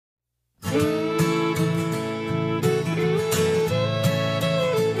Well,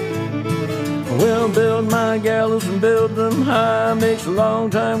 build my gallows and build them high. Makes a long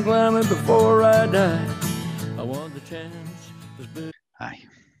time climbing before I die. I want the chance. Aye.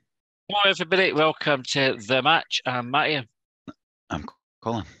 Hello, everybody. Welcome to The Match. I'm Matty. I'm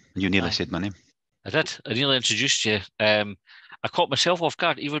Colin. You nearly said my name. I did. I nearly introduced you. I caught myself off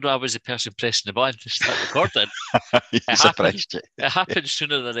guard, even though I was the person pressing the button to start recording. It happened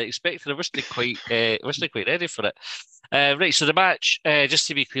sooner than I expected. I wasn't quite ready for it. Right, so The Match, just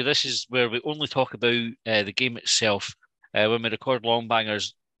to be clear, this is where we only talk about the game itself. When we record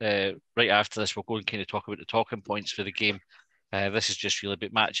Longbangers, right after this, we'll go and kind of talk about the talking points for the game. This is just really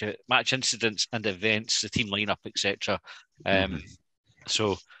about match incidents and events, the team lineup, etc.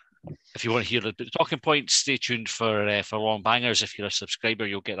 So if you want to hear the talking points, stay tuned for Longbangers. If you're a subscriber,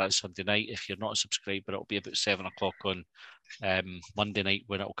 you'll get that Sunday night. If you're not a subscriber, it'll be about 7 o'clock on Monday night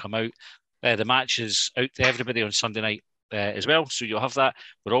when it'll come out. The match is out to everybody on Sunday night as well, so you'll have that.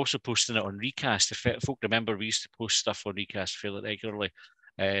 We're also posting it on Recast. If folk remember, we used to post stuff on Recast fairly regularly.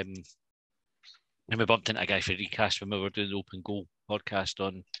 And we bumped into a guy for Recast when we were doing the Open Goal podcast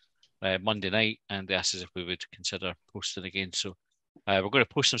on Monday night, and they asked us if we would consider posting again. So we're going to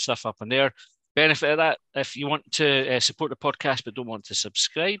post some stuff up on there. Benefit of that, if you want to support the podcast but don't want to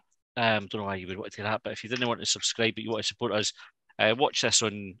subscribe, don't know why you would want to do that, but if you didn't want to subscribe but you want to support us, watch this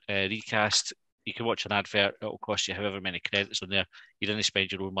on Recast. You can watch an advert. It'll cost you however many credits on there. You didn't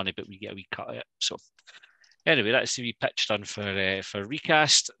spend your own money, but we get a wee cut of it. So anyway, that's the wee pitch done for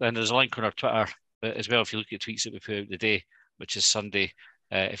Recast. And there's a link on our Twitter as well. If you look at tweets that we put out today, which is Sunday,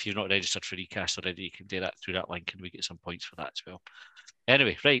 if you've not registered for Recast already, you can do that through that link and we get some points for that as well.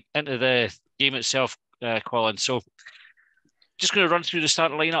 Anyway, right, into the game itself, Colin. So just going to run through the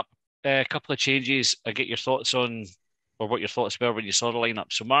starting lineup. A couple of changes. I get your thoughts on, or what your thoughts were when you saw the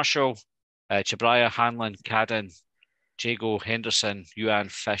lineup. So Marshall, Chabraya, Hanlon, Cadden, Jago, Henderson, Yuan,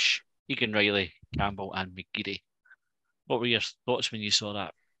 Fish, Egan Riley, Campbell and McGeady. What were your thoughts when you saw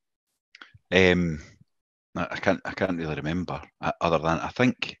that? I can't really remember, other than I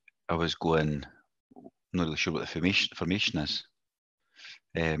think I was going, I'm not really sure what the formation is.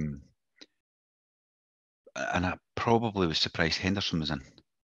 And I probably was surprised Henderson was in,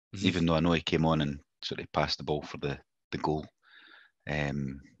 even though I know he came on and sort of passed the ball for the goal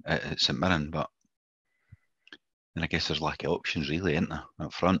at St Mirren, but then I guess there's lack of options really, isn't there,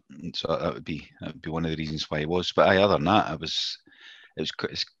 up front? And so that would be one of the reasons why he was. But other than that, it was a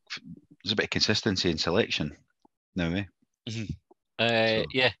bit of consistency in selection now, eh?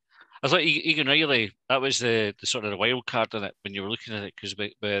 Yeah. I thought Egan Riley, that was the sort of the wild card in it when you were looking at it, because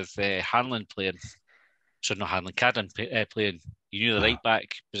with Hanlon playing, so not Hanlon, Cadden playing, you knew the right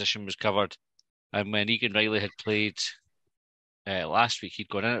back position was covered. And when Egan Riley had played last week, he'd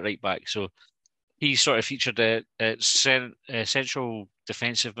gone in at right back. So he sort of featured at central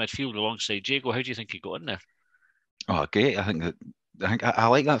defensive midfield alongside Jago. How do you think he got in there? Oh, great. I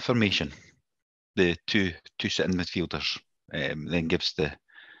like that formation. The two sitting midfielders then gives the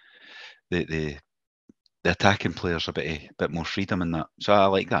attacking players a bit more freedom in that. So I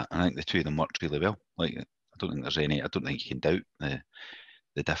like that. I think the two of them worked really well. Like, I don't think you can doubt the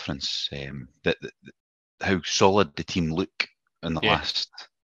difference. How solid the team look in the last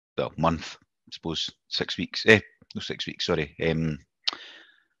month, I suppose. 6 weeks. No, 6 weeks. Sorry.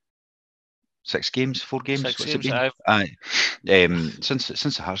 6 games, 4 games. 6 What's games. it been? Since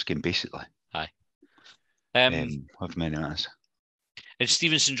the Hearts game, basically. Aye. However many that is. And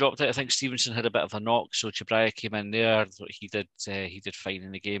Stevenson dropped out. I think Stevenson had a bit of a knock, so Chabraya came in there. He did fine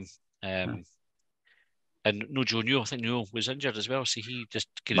in the game. And no Joe Newell. I think Newell was injured as well, so he just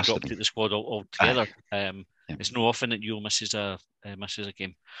kind of dropped out the squad altogether. It's not often that Newell misses a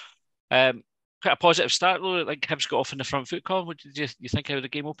game. Quite a positive start though. Like Hibs got off in the front foot. Colin, what did you think how the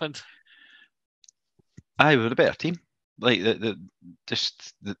game opened? Aye, we were a better team. Like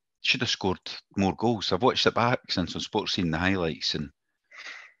should have scored more goals. I've watched it back since on Sports Scene, the highlights, and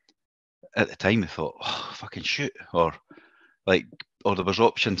at the time I thought, oh, fucking shoot, or there was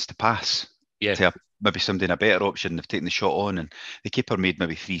options to pass. Yeah. To maybe somebody in a better option. They've taken the shot on, and the keeper made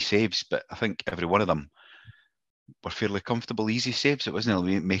maybe 3 saves, but I think every one of them were fairly comfortable, easy saves. It wasn't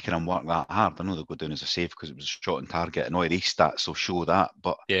really making them work that hard. I know they'll go down as a save because it was a shot on target, and all the stats will show that,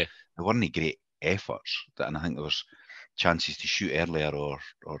 but there weren't any great efforts. And I think there was chances to shoot earlier or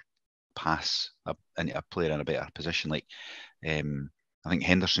pass into a player in a better position. Like I think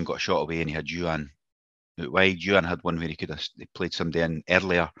Henderson got a shot away and he had Yuan out wide. Yuan had one where he could have played somebody in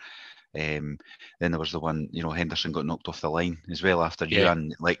earlier, Then there was the one, Henderson got knocked off the line as well after Yeah.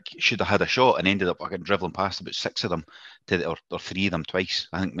 Ewan should have had a shot and ended up fucking dribbling past about 6 of them, or 3 of them twice,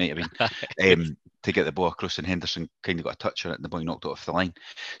 I think might have been, to get the ball across, and Henderson kind of got a touch on it and the ball knocked it off the line.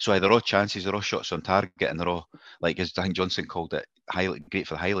 So they're all chances, they're all shots on target, and they're all, as I think Johnson called it, great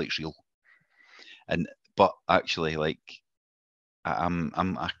for the highlights reel. But actually, I'm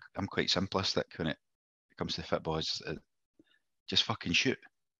quite simplistic when it comes to football. Just fucking shoot.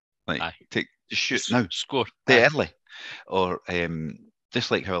 Just shoot now. Score. Early. Or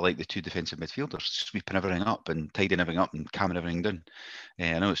just like how I like the 2 defensive midfielders, sweeping everything up and tidying everything up and calming everything down.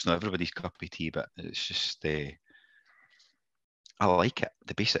 I know it's not everybody's cup of tea, but it's just I like it.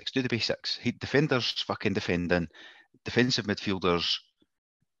 The basics. Do the basics. Defenders fucking defending. Defensive midfielders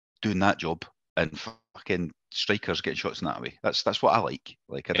doing that job, and fucking strikers getting shots in that way. That's what I like.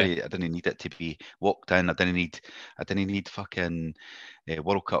 I didn't need it to be walked in. I didn't need fucking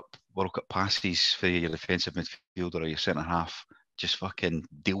World Cup passes for your defensive midfielder or your centre half. Just fucking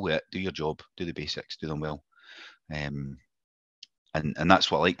deal with it. Do your job. Do the basics. Do them well. And that's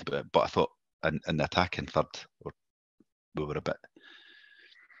what I liked about it. But I thought in the attacking third, we were a bit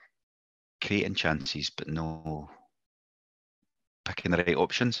creating chances, but no picking the right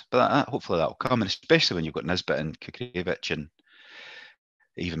options. But hopefully that'll come, and especially when you've got Nisbet and Kukrevich and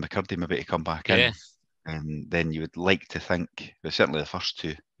even McCurdy maybe to come back in. And then you would like to think, but certainly the first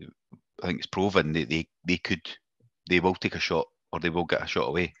 2, I think it's proven they will take a shot, or they will get a shot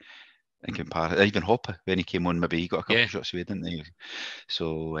away in comparison. Even Hopper, when he came on, maybe he got a couple of shots away, didn't he?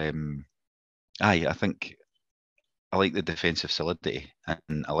 So I think I like the defensive solidity,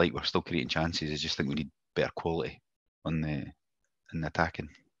 and I like we're still creating chances. I just think we need better quality in the attacking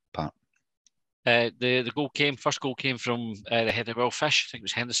part. The first goal came from the header Will Fish. I think it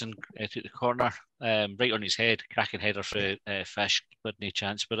was Henderson took the corner, right on his head, cracking header for Fish, but no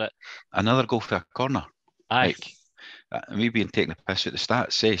chance with it. Another goal for a corner. Aye. We've been taking the piss at the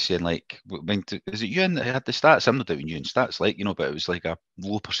stats, saying is it you that had the stats? I'm not doing you in stats, but it was like a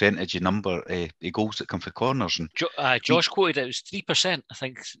low percentage of number of goals that come for corners. And Josh quoted it was 3%. I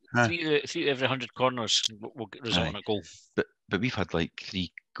think 3 every 100 corners will result in a goal. But we've had 3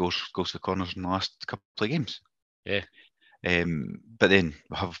 goals for corners in the last couple of games. Yeah. But then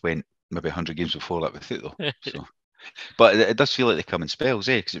we have went maybe 100 games before that with it though. So, but it does feel like they come in spells,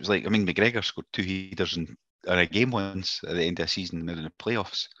 because it was McGregor scored 2 headers in a game once at the end of the season in the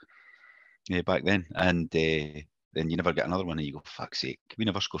playoffs. Back then, and then you never get another one, and you go, fuck's sake, we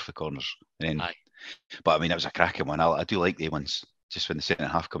never score for corners. And then, but it was a cracking one. I do like the ones just when the centre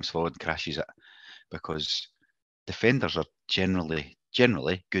half comes forward and crashes it, because defenders are generally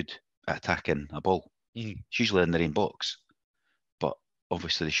good at attacking a ball. It's usually in their own box, but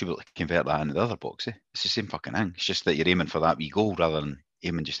obviously they should be able to convert that into the other box. It's the same fucking thing. It's just that you're aiming for that wee goal rather than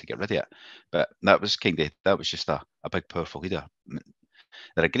aiming just to get rid of it. But that was just a big powerful header.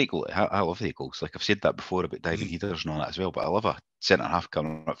 They're a great goal. I love the goals. I've said that before about diving headers and all that as well, but I love a centre half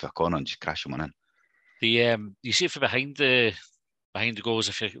coming up for a corner and just crashing one in. You see it from behind the goals,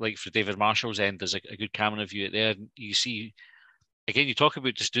 if you like, for David Marshall's end, there's a good camera view out there. You see, again, you talk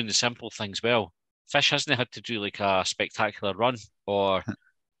about just doing the simple things well. Fish hasn't had to do a spectacular run or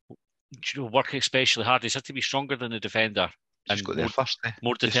work especially hard. He's had to be stronger than the defender. Just got there first.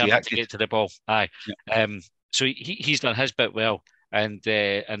 More determined to get to the ball. Aye. Yeah. So he's done his bit well, and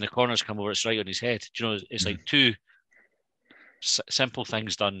the corners come over. It's right on his head. It's like 2 simple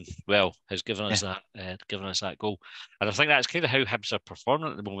things done well has given us that goal. And I think that's kind of how Hibs are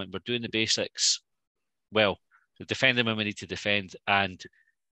performing at the moment. We're doing the basics well, so defending when we need to defend and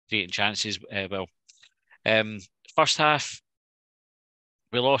creating chances well. First half,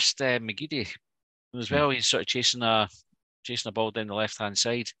 we lost McGeady as well. He's sort of chasing a ball down the left hand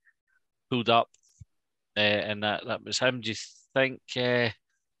side, pulled up, and that was him. Do you think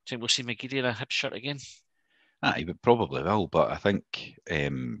we'll see McGeady in a Hibs shirt again? He would probably will, but I think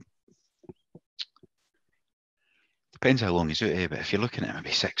depends how long he's out. But if you're looking at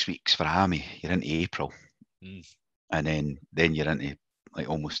maybe 6 weeks for Hammy, you're into April, and then you're into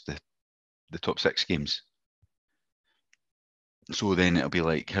almost the top 6 games. So then it'll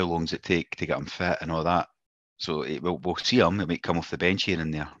be how long does it take to get him fit and all that? So we'll see him. It might come off the bench here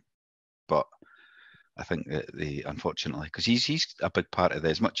and there, but I think that unfortunately, because he's a big part of it.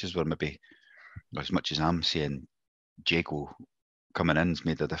 As much as I'm saying, Jago coming in has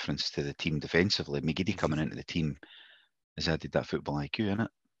made a difference to the team defensively. McGeady coming into the team has added that football IQ in it.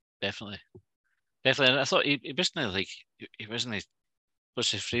 Definitely. And I thought he wasn't he wasn't,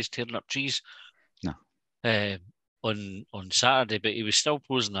 what's the phrase, tearing up trees? No. On Saturday, but he was still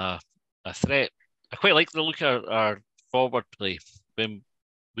posing a threat. I quite like the look of our forward play when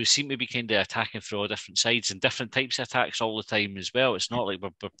we seem to be kind of attacking through all different sides and different types of attacks all the time as well. It's not like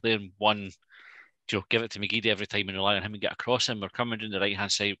we're playing one, give it to McGeady every time and rely on him and get across him. We're coming down the right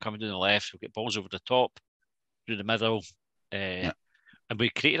hand side, we're coming down the left, we'll get balls over the top, through the middle. And we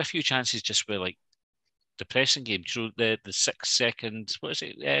created a few chances just with like the pressing game. The 6 second, what is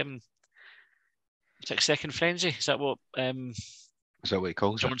it? 6 second frenzy? Is that what he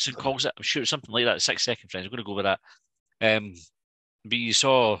calls Johnson calls it? I'm sure it's something like that. 6 second frenzy. I'm going to go with that. But you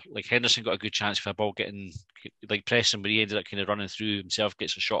saw like Henderson got a good chance for a ball getting like pressing, but he ended up kind of running through himself,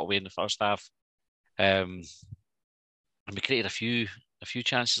 gets a shot away in the first half. And we created a few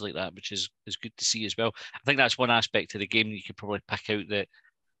chances like that, which is good to see as well. I think that's one aspect of the game you could probably pick out that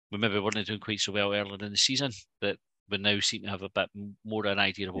we maybe weren't doing quite so well earlier in the season, that we now seem to have a bit more of an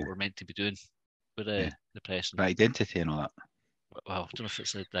idea of what we're meant to be doing with the pressing. Identity and all that. Well, I don't know if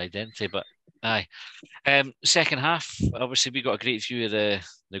it's the identity, but aye. Second half, obviously we got a great view of the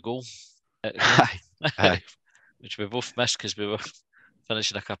goal. Aye. Which we both missed because we were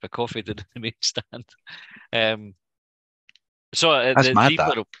finishing a cup of coffee down in the main stand. That's mad,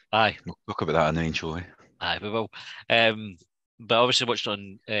 that. Aye. We'll talk about that in the main show. Aye, we will. But obviously watched it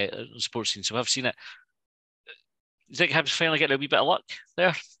on Sports Scene, so I've seen it. Do you think Hibs finally getting a wee bit of luck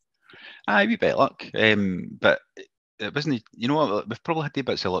there? Aye, a wee bit of luck. But it wasn't, you know what, we've probably had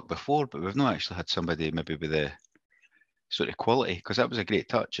bits of luck before, but we've not actually had somebody maybe with the sort of quality, because that was a great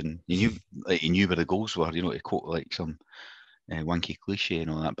touch, and you knew where the goals were, to quote like some wanky cliche and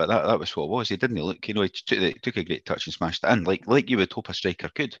all that, but that was what it was. He didn't look, he took a great touch and smashed it in, like you would hope a striker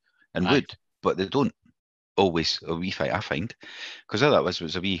could and would, but they don't always a wee fight, I find, because all that was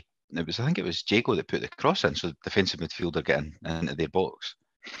a wee, I think it was Jago that put the cross in, so the defensive midfielder getting into their box,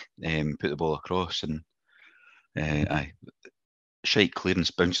 put the ball across, and shite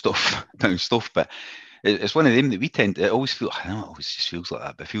clearance bounced off, but it's one of them that we tend to, it always just feels like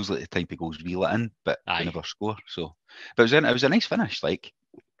that, but it feels like the type of goals we let in, but we never score. So, but it was a nice finish. Like,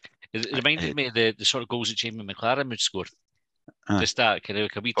 it reminded me of the sort of goals that Jamie McLaren would score. Just that kind of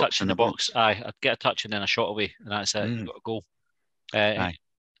like a wee touch in the box. I'd get a touch and then a shot away, and that's it. You got a goal. And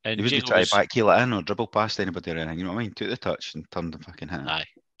he wouldn't try to backheel it in or dribble past anybody or anything. You know what I mean? Took the touch and turned the fucking hit.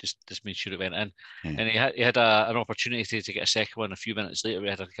 Just made sure it went in. And he had an opportunity to get a second one a few minutes later. We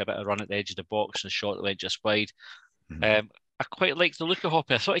had like a bit of run at the edge of the box and a shot that went just wide. I quite liked the look of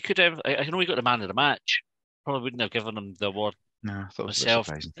Hoppe. I thought he could have. I know he got the man of the match. Probably wouldn't have given him the award myself,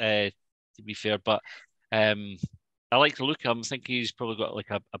 to be fair. But I like the look of him. I think he's probably got like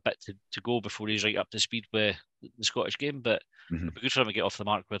a bit to go before he's right up to speed with the Scottish game. But it'd be good for him to get off the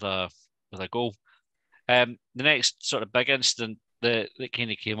mark with a goal. The next sort of big incident that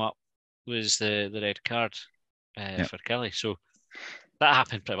kind of came up was the red card for Killie. So that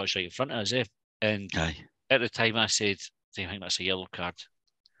happened pretty much right in front of us, And at the time I said, I think that's a yellow card.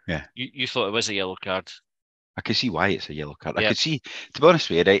 Yeah. You thought it was a yellow card. I can see why it's a yellow card. I could see, to be honest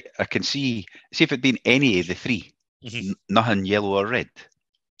with you, right, I can see if it'd been any of the three, nothing yellow or red,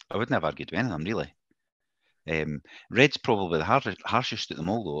 I wouldn't have argued with any of them, really. Red's probably the harshest at them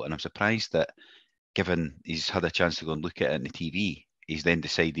all, though, and I'm surprised that, given he's had a chance to go and look at it on the TV, he's then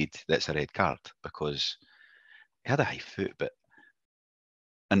decided that's a red card, because he had a high foot,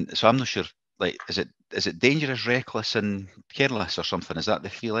 and so I'm not sure, like, is it dangerous, reckless and careless or something? Is that the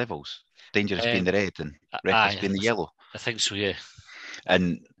three levels? Dangerous being the red and reckless being the yellow? I think so, yeah.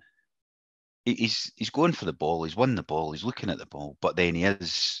 And he's going for the ball, he's won the ball, he's looking at the ball, but then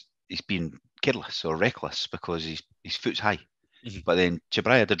he's been careless or reckless because his foot's high. But then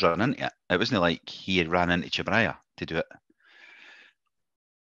Chabraya did run into it. It wasn't like he had ran into Chabraya to do it.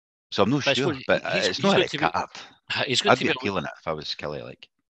 So I'm not sure, but it's not a red card. I'd be appealing it if I was Killie. Like,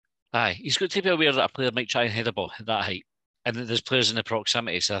 he's got to be aware that a player might try and head a ball at that height, and that there's players in the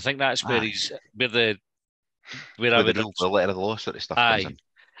proximity. So I think that's where the letter of the law sort of stuff comes in.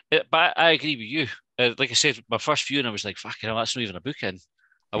 But I agree with you. Like I said, my first viewing, I was like, "Fucking hell, that's not even a booking."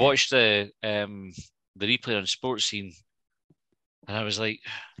 I watched the replay on Sports Scene. And I was like,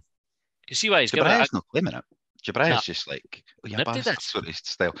 you see why he's giving it? Jabraya's not claiming it. Jabraya's just like, sort of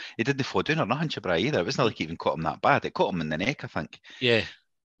style. He did the fall down or nothing, Chabraya, either. It wasn't like he even caught him that bad. It caught him in the neck, I think. Yeah.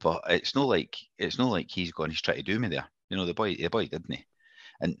 But it's not like he's trying to do me there. The boy didn't he?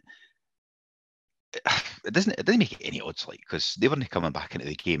 And it didn't make it any odds, like, because they weren't coming back into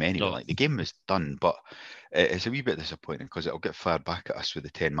the game anyway. No. Like, the game was done, but it's a wee bit disappointing because it'll get fired back at us with the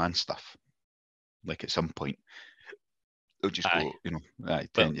 10-man stuff. Like, at some point. It'll just go,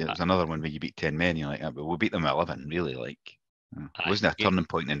 10, there's another one where you beat 10 men, you're like, but we'll beat them at 11, really. Like, it wasn't a turning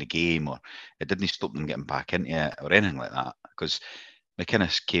point in the game, or it didn't stop them getting back into it, or anything like that, because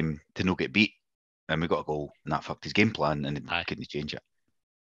McInnes came to not get beat, and we got a goal, and that fucked his game plan, and he couldn't change it.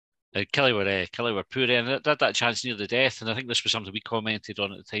 Killie were poor, and they had that chance near the death. And I think this was something we commented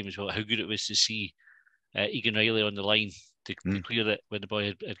on at the time as well. How good it was to see Egan Riley on the line to clear it when the boy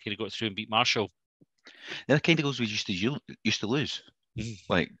had kind of got through and beat Marshall. They're the kind of goals we used to lose.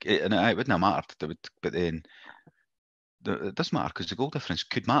 Like, and it wouldn't have mattered. But then it does matter because the goal difference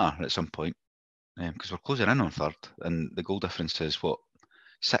could matter at some point. Because we're closing in on third, and the goal difference is what,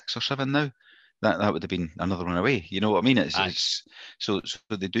 6 or 7 now. That would have been another one away. You know what I mean? It's so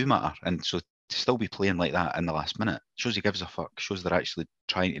they do matter, and so to still be playing like that in the last minute shows he gives a fuck. Shows they're actually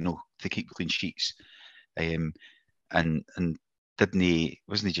trying to keep clean sheets. And wasn't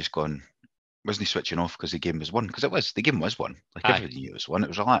he just gone? Wasn't he switching off because the game was won? Because the game was won. Like everybody knew it was won. It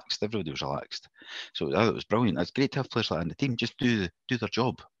was relaxed. Everybody was relaxed. So it was brilliant. It's great to have players like that in the team. Just do their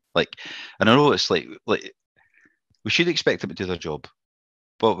job. Like, and I know it's like we should expect them to do their job.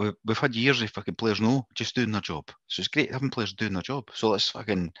 But we've had years of fucking players just doing their job. So it's great having players doing their job. So let's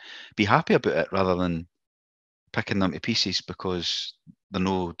fucking be happy about it rather than picking them to pieces because they're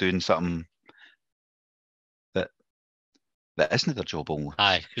not doing something that isn't their job almost.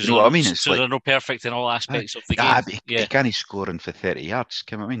 You know what I mean? It's so they're not perfect in all aspects of the game. He can't scoring for 30 yards.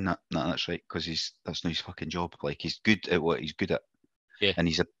 Can I mean? That's right, because that's not his fucking job. Like, he's good at what he's good at. Yeah.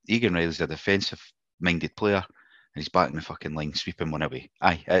 And Egan Riley's a defensive-minded player. And he's back in the fucking line, sweeping one away.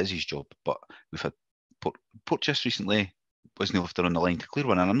 It is his job. But we've had Port just recently wasn't left on the line to clear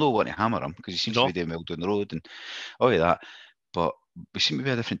one, and I'm not wanting to hammer him because he seems to be doing well down the road and all of that. But we seem to be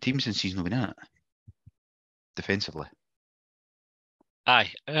a different team since he's not been in it defensively. I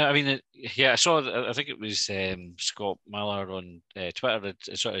mean, I saw. I think it was Scott Mallard on Twitter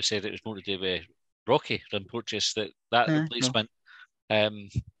that sort of said it was more to do with Rocky than Porteous that replacement.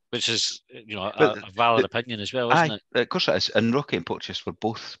 Which is, a valid opinion as well, isn't it? Of course it is. And Rocky and Porteous were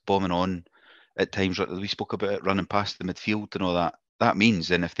both bombing on at times. We spoke about it, running past the midfield and all that. That means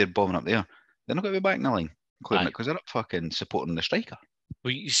then if they're bombing up there, they're not going to be back in the line, including it, because they're up fucking supporting the striker.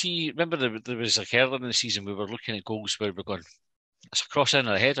 Well, you see, remember there was like earlier in the season we were looking at goals where we're going, it's a cross in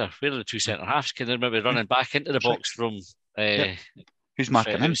or a header. Where are the two centre halves? Can they maybe running back into the box from who's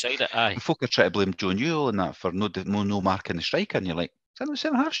marking inside it? Folk are trying to blame Joe Newell and that for no marking the striker, and you're like, is that the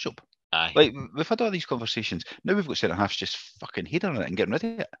centre half's job? Like, we've had all these conversations. Now we've got centre halves just fucking heading it and getting rid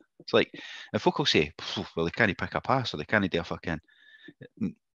of it. It's like, and folk will say, well, they can't pick a pass or they can't do a fucking.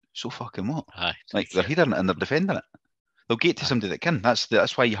 So fucking what? Like, they're heading it and they're defending it. They'll get to somebody that can.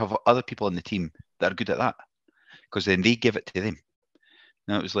 That's why you have other people in the team that are good at that, because then they give it to them.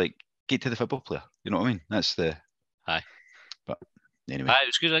 Now it was like, get to the football player. You know what I mean? That's the. But anyway. It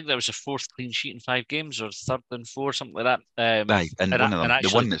was good. I think there was a 4th clean sheet in 5 games, or 3rd and 4, something like that. And one of them, the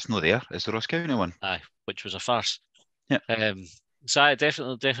one that's not there, is the Ross County one. Which was a farce. Yeah. So it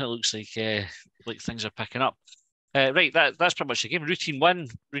definitely looks like things are picking up. Right, that's pretty much the game. Routine win,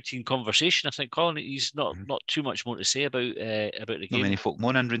 routine conversation. I think Colin, he's not too much more to say about the game. Not many folk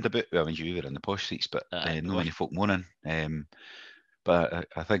moaning round about. Well, I mean, you were in the posh seats, but not many folk moaning. But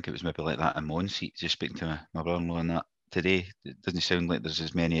I think it was maybe like that in my own seat. Just speaking to my brother-in-law on that today, it doesn't sound like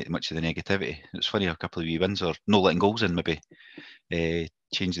there's much of the negativity. It's funny, a couple of wee wins or no letting goals in maybe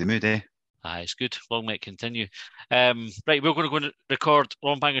change the mood, it's good. Long may it continue. Right, we're going to go and record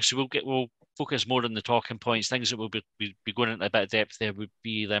Longbangers, so we'll focus more on the talking points. Things that we'll be going into a bit of depth there would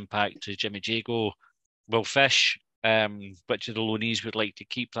be the impact to Jimmy Jago, Will Fish, which of the loanees would like to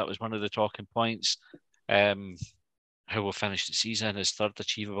keep. That was one of the talking points. How we'll finish the season, is third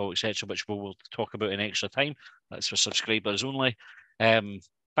achievable, etc., which we'll talk about in extra time. That's for subscribers only.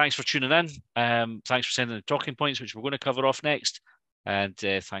 Thanks for tuning in. Thanks for sending the talking points, which we're going to cover off next. And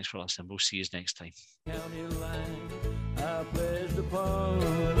thanks for listening. We'll see you next time. County line, I pledged upon.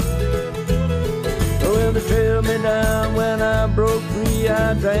 Well, they trailed me down when I broke free.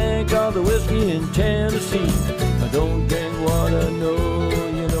 I drank all the whiskey in Tennessee. I don't drink water, no.